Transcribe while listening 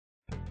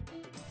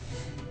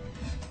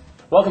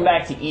Welcome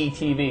back to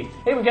ETV.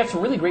 Hey, we've got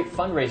some really great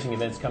fundraising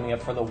events coming up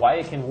for the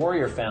Wyakin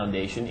Warrior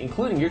Foundation,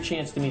 including your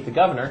chance to meet the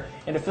governor.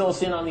 And to fill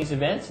us in on these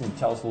events and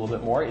tell us a little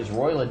bit more is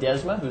Roy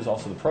Ledesma, who's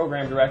also the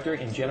program director,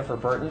 and Jennifer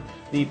Burton,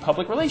 the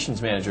public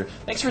relations manager.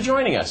 Thanks for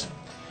joining us.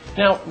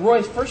 Now,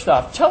 Roy, first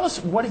off, tell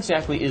us what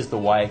exactly is the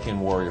Wyakin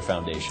Warrior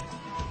Foundation?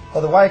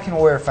 Well, the Wyakin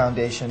Warrior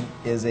Foundation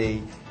is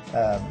a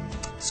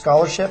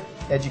scholarship,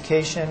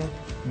 education,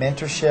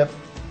 mentorship,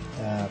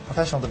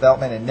 professional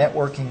development, and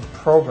networking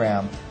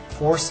program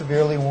for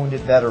severely wounded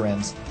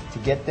veterans to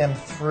get them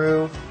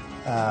through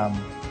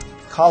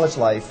college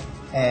life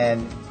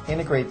and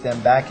integrate them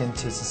back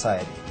into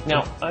society.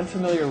 Now, I'm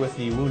familiar with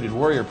the Wounded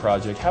Warrior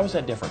Project. How is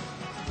that different?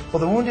 Well,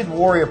 the Wounded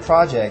Warrior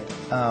Project,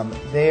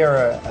 they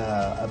are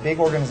a big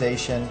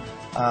organization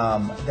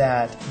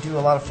that do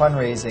a lot of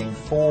fundraising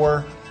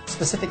for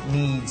specific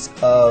needs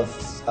of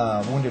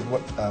wounded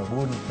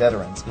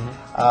veterans.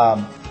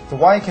 Mm-hmm. The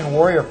Wyakin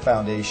Warrior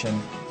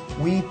Foundation,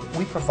 we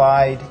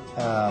provide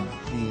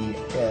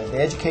the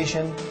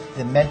education,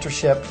 the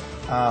mentorship,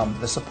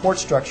 the support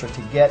structure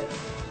to get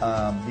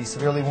these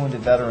severely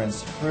wounded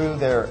veterans through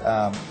their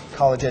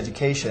college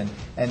education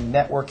and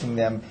networking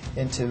them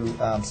into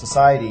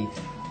society.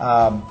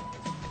 An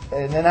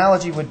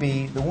analogy would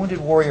be the Wounded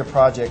Warrior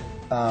Project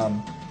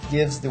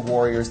gives the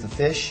warriors the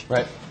fish.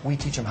 Right. We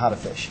teach them how to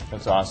fish.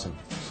 That's awesome.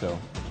 So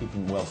keep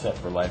them well set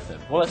for life then.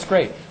 Well, that's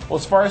great. Well,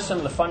 as far as some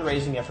of the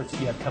fundraising efforts that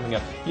you have coming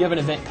up, you have an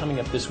event coming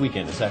up this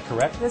weekend. Is that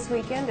correct? This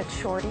weekend at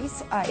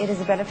Shorty's. It is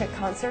a benefit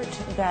concert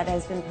that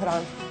has been put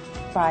on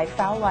by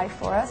Foul Life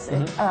for us.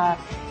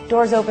 Mm-hmm.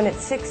 Doors open at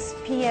 6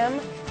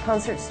 p.m.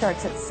 Concert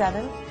starts at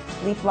 7.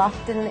 Leif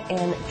Lofton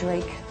and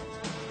Drake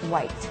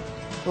White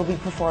will be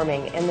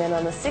performing. And then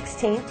on the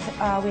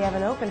 16th, we have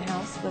an open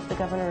house with the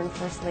Governor and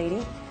First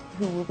Lady,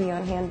 who will be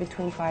on hand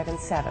between 5 and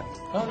 7.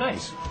 Oh,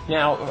 nice.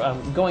 Now,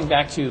 going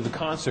back to the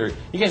concert,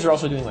 you guys are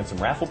also doing like some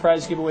raffle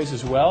prize giveaways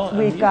as well?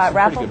 We've got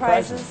raffle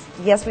prizes.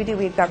 Yes, we do.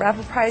 We've got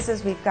raffle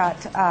prizes. We've got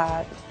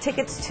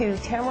tickets to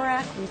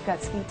Tamarack. We've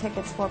got ski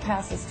tickets, 4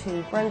 passes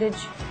to Brundage,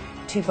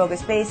 to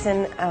Bogus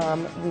Basin.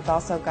 We've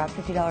also got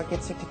 $50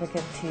 gift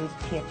certificate to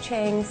P.F.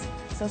 Chang's.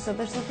 So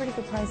there's some pretty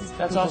good prizes.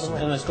 That's awesome.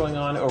 And that's going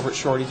on over at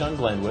Shorty's on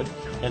Glenwood.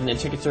 And then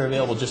tickets are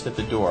available just at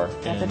the door.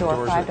 At the door,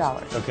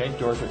 $5. Okay,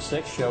 doors are at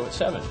 6, show at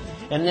 7.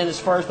 And then as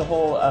far as the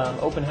whole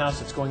open house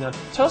that's going on,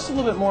 tell us a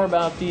little bit more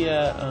about the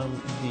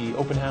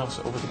open house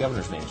over at the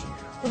Governor's Mansion.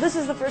 Well, this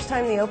is the first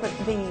time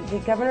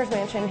the Governor's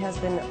Mansion has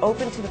been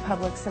open to the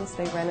public since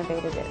they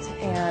renovated it.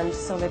 And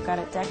so they've got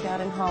it decked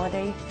out in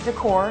holiday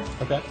decor.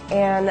 Okay.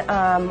 And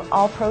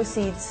all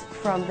proceeds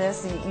from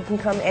this, you can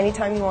come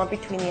anytime you want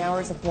between the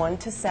hours of 1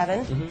 to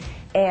 7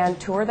 and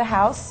tour the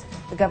house.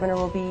 The Governor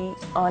will be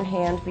on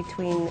hand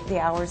between the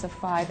hours of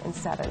 5 and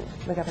 7,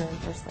 the Governor and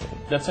First Lady.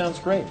 That sounds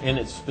great. And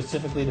it's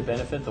specifically to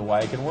benefit the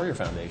Wyakin Warrior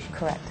Foundation.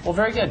 Correct. Well,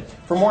 very good.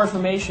 For more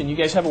information, you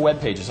guys have a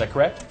webpage, is that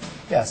correct?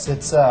 Yes,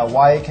 it's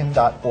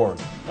wyakin.org.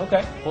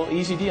 Okay, well,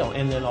 easy deal.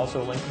 And then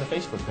also a link to the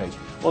Facebook page.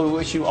 Well, we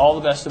wish you all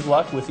the best of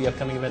luck with the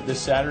upcoming event this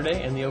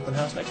Saturday and the open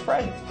house next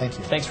Friday. Thank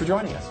you. Thanks for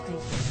joining us. Thank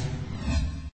you.